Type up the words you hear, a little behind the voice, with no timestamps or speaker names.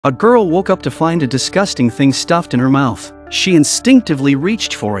A girl woke up to find a disgusting thing stuffed in her mouth. She instinctively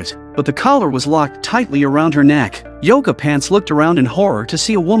reached for it, but the collar was locked tightly around her neck. Yoga Pants looked around in horror to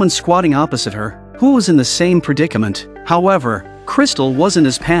see a woman squatting opposite her, who was in the same predicament. However, Crystal wasn't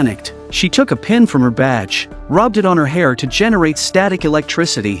as panicked. She took a pin from her badge, rubbed it on her hair to generate static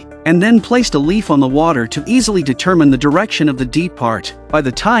electricity, and then placed a leaf on the water to easily determine the direction of the deep part. By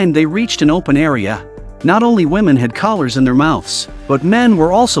the time they reached an open area, not only women had collars in their mouths, but men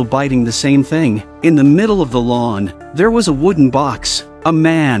were also biting the same thing. In the middle of the lawn, there was a wooden box. A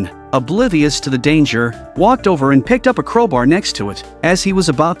man, oblivious to the danger, walked over and picked up a crowbar next to it. As he was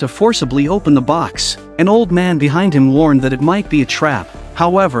about to forcibly open the box, an old man behind him warned that it might be a trap.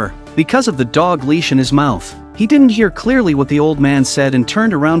 However, because of the dog leash in his mouth, he didn't hear clearly what the old man said and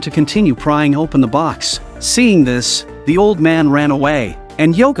turned around to continue prying open the box. Seeing this, the old man ran away,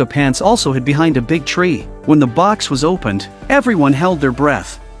 and Yoga Pants also hid behind a big tree. When the box was opened, everyone held their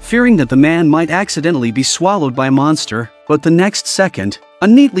breath, fearing that the man might accidentally be swallowed by a monster, but the next second, a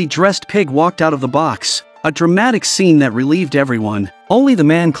neatly dressed pig walked out of the box. A dramatic scene that relieved everyone. Only the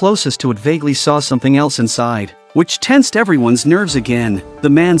man closest to it vaguely saw something else inside, which tensed everyone's nerves again. The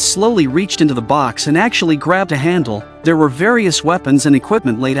man slowly reached into the box and actually grabbed a handle. There were various weapons and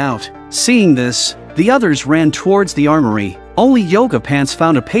equipment laid out. Seeing this, the others ran towards the armory. Only Yoga Pants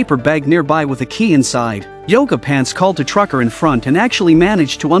found a paper bag nearby with a key inside. Yoga Pants called to Trucker in front and actually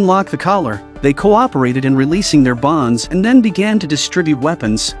managed to unlock the collar. They cooperated in releasing their bonds and then began to distribute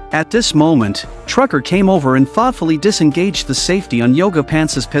weapons. At this moment, Trucker came over and thoughtfully disengaged the safety on Yoga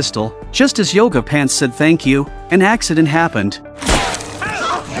Pants' pistol. Just as Yoga Pants said thank you, an accident happened.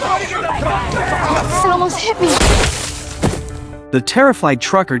 It almost hit me. The terrified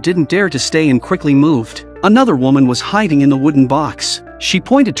Trucker didn't dare to stay and quickly moved. Another woman was hiding in the wooden box. She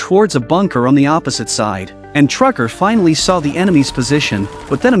pointed towards a bunker on the opposite side, and Trucker finally saw the enemy's position,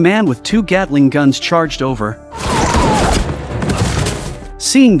 but then a man with 2 Gatling guns charged over.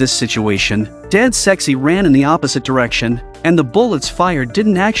 Seeing this situation, Dead Sexy ran in the opposite direction, and the bullets fired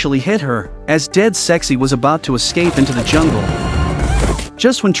didn't actually hit her, as Dead Sexy was about to escape into the jungle.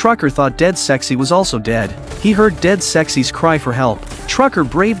 Just when Trucker thought Dead Sexy was also dead, he heard Dead Sexy's cry for help. Trucker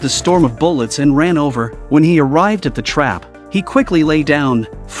braved the storm of bullets and ran over. When he arrived at the trap, he quickly lay down.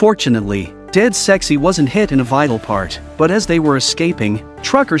 Fortunately, Dead Sexy wasn't hit in a vital part, but as they were escaping,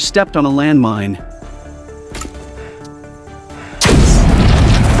 Trucker stepped on a landmine.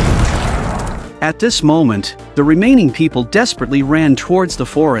 At this moment, the remaining people desperately ran towards the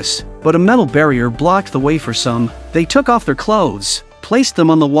forest, but a metal barrier blocked the way for some. They took off their clothes, placed them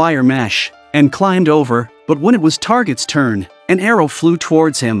on the wire mesh, and climbed over, but when it was Target's turn, an arrow flew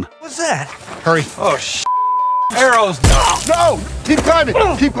towards him. What's that? Hurry. Oh, Arrows, no! Keep climbing!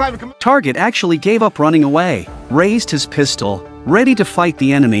 Keep climbing! Come on. Target actually gave up running away, raised his pistol, ready to fight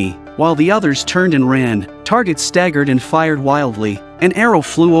the enemy, while the others turned and ran. Target staggered and fired wildly. An arrow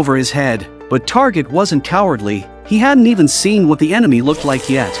flew over his head, but Target wasn't cowardly. He hadn't even seen what the enemy looked like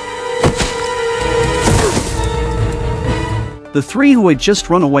yet. The 3 who had just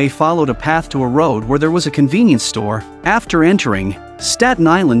run away followed a path to a road where there was a convenience store. After entering, Staten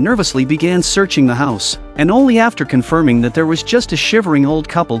Island nervously began searching the house, and only after confirming that there was just a shivering old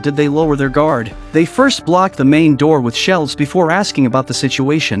couple did they lower their guard. They first blocked the main door with shelves before asking about the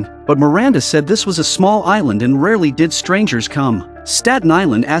situation, but Miranda said this was a small island and rarely did strangers come. Staten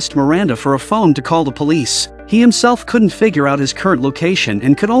Island asked Miranda for a phone to call the police. He himself couldn't figure out his current location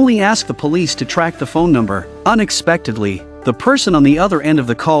and could only ask the police to track the phone number. Unexpectedly, the person on the other end of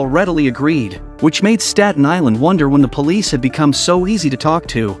the call readily agreed, which made Staten Island wonder when the police had become so easy to talk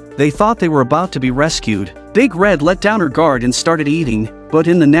to. They thought they were about to be rescued. Big Red let down her guard and started eating, but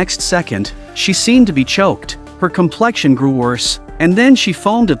in the next second, she seemed to be choked. Her complexion grew worse, and then she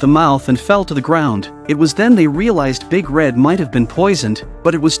foamed at the mouth and fell to the ground. It was then they realized Big Red might have been poisoned,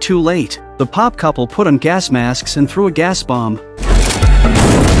 but it was too late. The Pop couple put on gas masks and threw a gas bomb.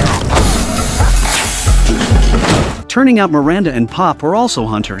 Turning out Miranda and Pop were also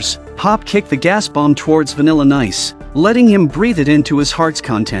hunters. Pop kicked the gas bomb towards Vanilla Nice, letting him breathe it into his heart's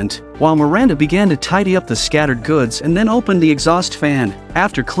content, while Miranda began to tidy up the scattered goods and then opened the exhaust fan.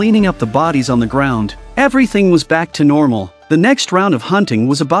 After cleaning up the bodies on the ground, everything was back to normal. The next round of hunting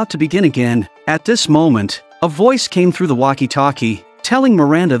was about to begin again. At this moment, a voice came through the walkie-talkie, telling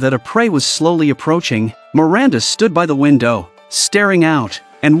Miranda that a prey was slowly approaching. Miranda stood by the window, staring out,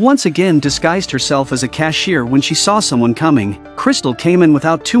 and once again disguised herself as a cashier when she saw someone coming. Crystal came in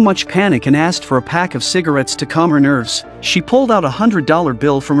without too much panic and asked for a pack of cigarettes to calm her nerves. She pulled out a $100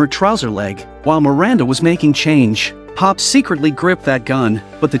 bill from her trouser leg, while Miranda was making change. Pop secretly gripped that gun,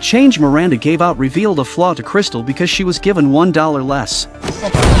 but the change Miranda gave out revealed a flaw to Crystal because she was given $1 less.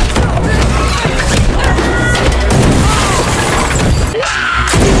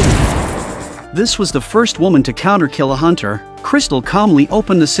 This was the first woman to counter-kill a hunter. Crystal calmly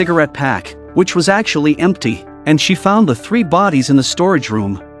opened the cigarette pack, which was actually empty, and she found the 3 bodies in the storage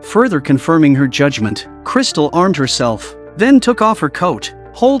room, further confirming her judgment. Crystal armed herself, then took off her coat,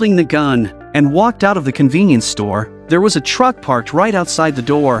 holding the gun, and walked out of the convenience store. There was a truck parked right outside the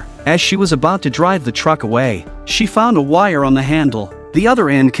door. As she was about to drive the truck away, she found a wire on the handle, the other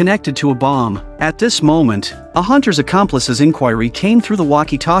end connected to a bomb. At this moment, a hunter's accomplice's inquiry came through the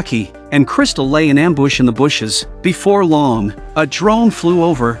walkie-talkie, and Crystal lay in ambush in the bushes. Before long, a drone flew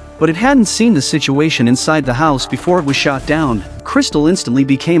over, but it hadn't seen the situation inside the house before it was shot down. Crystal instantly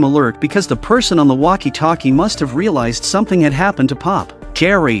became alert because the person on the walkie-talkie must have realized something had happened to Pop.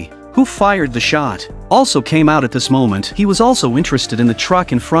 Gary, who fired the shot, also came out at this moment. He was also interested in the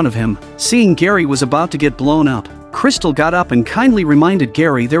truck in front of him. Seeing Gary was about to get blown up, Crystal got up and kindly reminded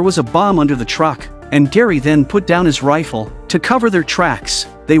Gary there was a bomb under the truck, and Gary then put down his rifle. To cover their tracks,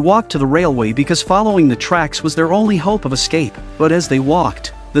 they walked to the railway because following the tracks was their only hope of escape. But as they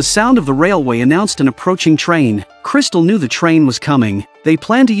walked, the sound of the railway announced an approaching train. Crystal knew the train was coming. They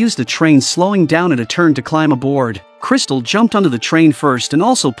planned to use the train slowing down at a turn to climb aboard. Crystal jumped onto the train first and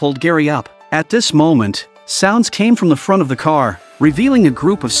also pulled Gary up. At this moment, sounds came from the front of the car, revealing a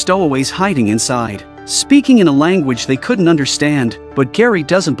group of stowaways hiding inside, speaking in a language they couldn't understand. But Gary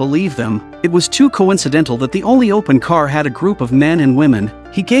doesn't believe them. It was too coincidental that the only open car had a group of men and women.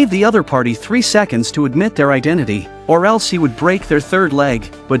 He gave the other party 3 seconds to admit their identity, or else he would break their third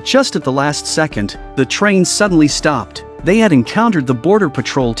leg. But just at the last second, the train suddenly stopped. They had encountered the border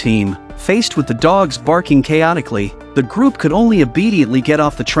patrol team. Faced with the dogs barking chaotically, the group could only obediently get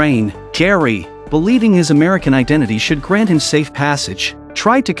off the train. Gary, believing his American identity should grant him safe passage,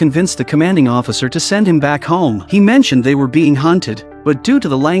 tried to convince the commanding officer to send him back home. He mentioned they were being hunted, but due to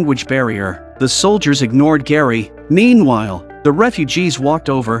the language barrier, the soldiers ignored Gary. Meanwhile, the refugees walked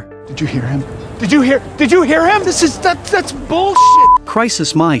over. Did you hear him? Did you hear him? That's bullshit!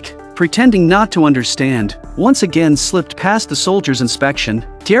 Crisis Mike, pretending not to understand, once again slipped past the soldiers' inspection.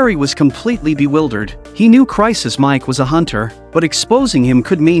 Gary was completely bewildered. He knew Crisis Mike was a hunter, but exposing him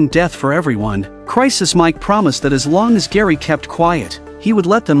could mean death for everyone. Crisis Mike promised that as long as Gary kept quiet, he would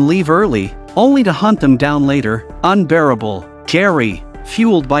let them leave early, only to hunt them down later. Unbearable. Gary,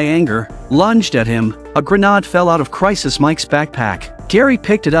 fueled by anger, lunged at him. A grenade fell out of Crisis Mike's backpack. Gary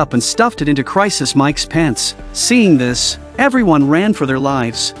picked it up and stuffed it into Crisis Mike's pants. Seeing this, everyone ran for their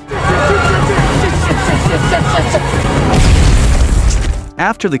lives.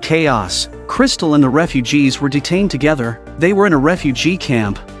 After the chaos, Crystal and the refugees were detained together. They were in a refugee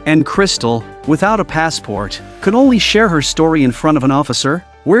camp, and Crystal, without a passport, could only share her story in front of an officer,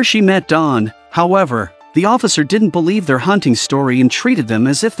 where she met Don. However, the officer didn't believe their hunting story and treated them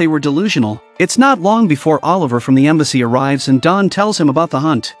as if they were delusional. It's not long before Oliver from the embassy arrives and Don tells him about the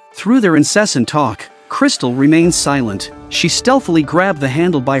hunt. Through their incessant talk, Crystal remains silent. She stealthily grabbed the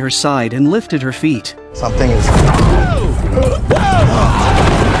handle by her side and lifted her feet. Something is...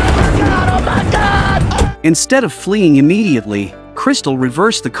 Instead of fleeing immediately, Crystal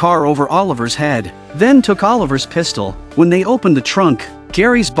reversed the car over Oliver's head, then took Oliver's pistol. When they opened the trunk,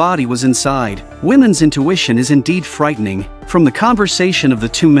 Gary's body was inside. Women's intuition is indeed frightening. From the conversation of the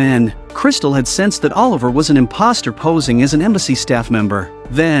two men, Crystal had sensed that Oliver was an imposter posing as an embassy staff member.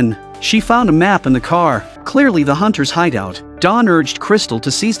 Then, she found a map in the car, clearly the hunter's hideout. Dawn urged Crystal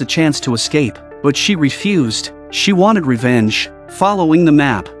to seize the chance to escape, but she refused. She wanted revenge. Following the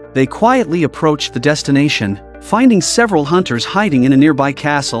map, they quietly approached the destination, finding several hunters hiding in a nearby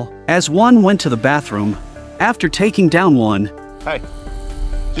castle. As one went to the bathroom, after taking down one, Hey,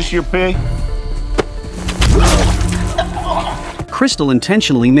 is this your pig? Crystal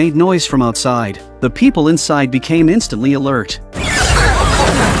intentionally made noise from outside. The people inside became instantly alert.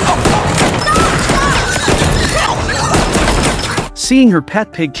 Seeing her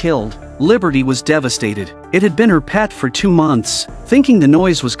pet pig killed, Liberty was devastated. It had been her pet for 2 months. Thinking the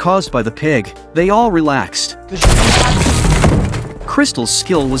noise was caused by the pig, they all relaxed. Crystal's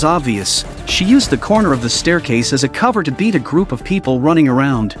skill was obvious. She used the corner of the staircase as a cover to beat a group of people running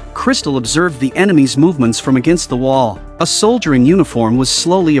around. Crystal observed the enemy's movements from against the wall. A soldier in uniform was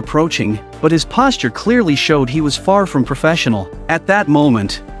slowly approaching, but his posture clearly showed he was far from professional. At that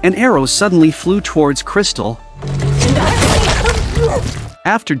moment, an arrow suddenly flew towards Crystal.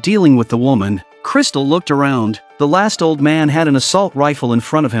 After dealing with the woman, Crystal looked around. The last old man had an assault rifle in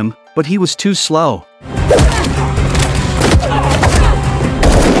front of him, but he was too slow.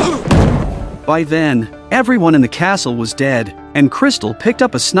 By then, everyone in the castle was dead, and Crystal picked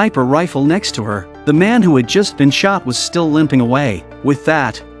up a sniper rifle next to her. The man who had just been shot was still limping away. With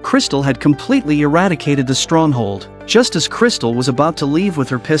that, Crystal had completely eradicated the stronghold. Just as Crystal was about to leave with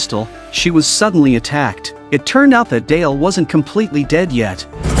her pistol, she was suddenly attacked. It turned out that Dale wasn't completely dead yet.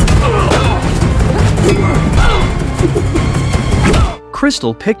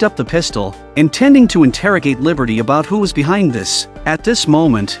 Crystal picked up the pistol, intending to interrogate Liberty about who was behind this. At this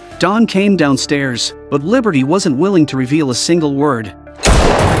moment, Dawn came downstairs, but Liberty wasn't willing to reveal a single word.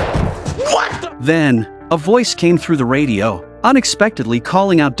 What? Then, a voice came through the radio, unexpectedly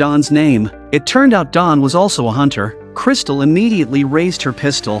calling out Dawn's name. It turned out Dawn was also a hunter. Crystal immediately raised her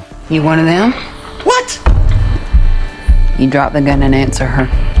pistol. You one of them? What? You drop the gun and answer her.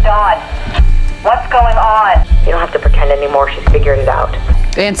 Dawn, what's going on? You don't have to pretend anymore. She's figured it out.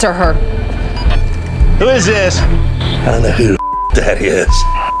 Answer her. Who is this? I don't know who that is.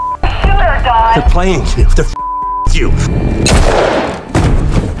 Shoot her, Dawn. They're playing you. They're you.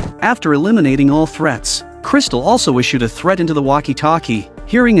 After eliminating all threats, Crystal also issued a threat into the walkie-talkie.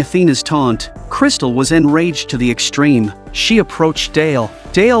 Hearing Athena's taunt, Crystal was enraged to the extreme. She approached Dale.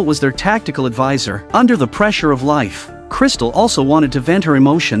 Dale was their tactical advisor. Under the pressure of life, Crystal also wanted to vent her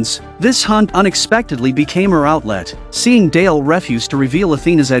emotions. This hunt unexpectedly became her outlet. Seeing Dale refuse to reveal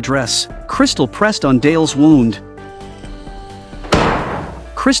Athena's address, Crystal pressed on Dale's wound.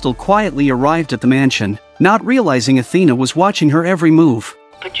 Crystal quietly arrived at the mansion, not realizing Athena was watching her every move.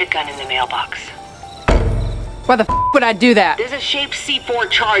 Put your gun in the mailbox. Why the f would I do that? There's a shaped C4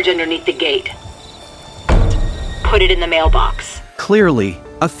 charge underneath the gate. Put it in the mailbox. Clearly,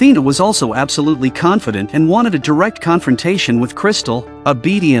 Athena was also absolutely confident and wanted a direct confrontation with Crystal.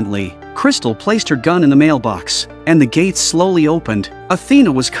 Obediently, Crystal placed her gun in the mailbox, and the gates slowly opened.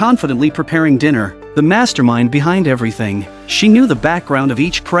 Athena was confidently preparing dinner, the mastermind behind everything. She knew the background of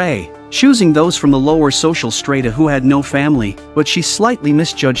each prey, choosing those from the lower social strata who had no family, but she slightly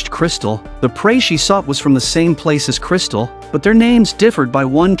misjudged Crystal. The prey she sought was from the same place as Crystal, but their names differed by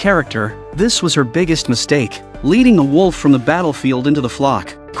one character. This was her biggest mistake, leading a wolf from the battlefield into the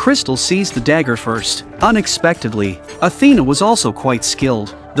flock. Crystal seized the dagger first. Unexpectedly, Athena was also quite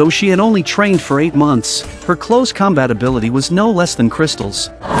skilled. Though she had only trained for 8 months, her close combat ability was no less than Crystal's.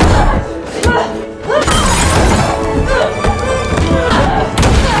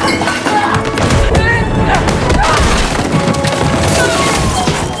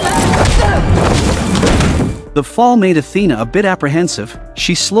 The fall made Athena a bit apprehensive.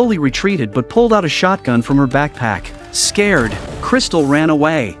 She slowly retreated but pulled out a shotgun from her backpack. Scared, Crystal ran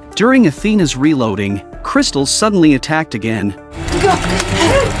away. During Athena's reloading, Crystal suddenly attacked again.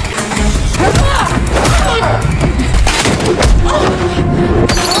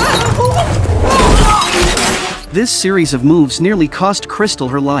 This series of moves nearly cost Crystal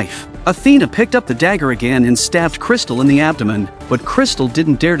her life. Athena picked up the dagger again and stabbed Crystal in the abdomen, but Crystal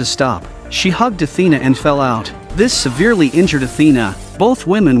didn't dare to stop. She hugged Athena and fell out. This severely injured Athena. Both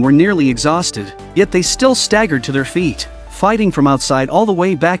women were nearly exhausted, yet they still staggered to their feet, fighting from outside all the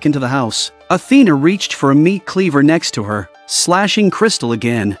way back into the house. Athena reached for a meat cleaver next to her, slashing Crystal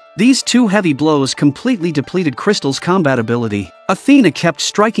again. These two heavy blows completely depleted Crystal's combat ability. Athena kept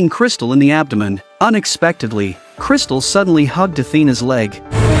striking Crystal in the abdomen. Unexpectedly, Crystal suddenly hugged Athena's leg.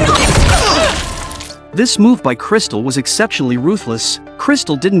 This move by Crystal was exceptionally ruthless.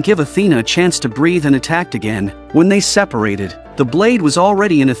 Crystal didn't give Athena a chance to breathe and attacked again. When they separated, the blade was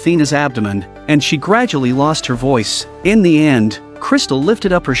already in Athena's abdomen, and she gradually lost her voice. In the end, Crystal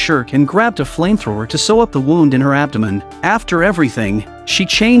lifted up her shirt and grabbed a flamethrower to sew up the wound in her abdomen. After everything, she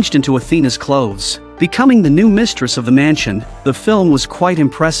changed into Athena's clothes, becoming the new mistress of the mansion. The film was quite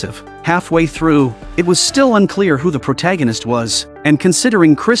impressive. Halfway through, it was still unclear who the protagonist was, and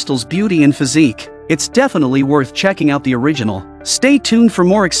considering Crystal's beauty and physique, it's definitely worth checking out the original. Stay tuned for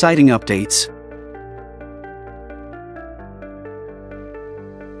more exciting updates.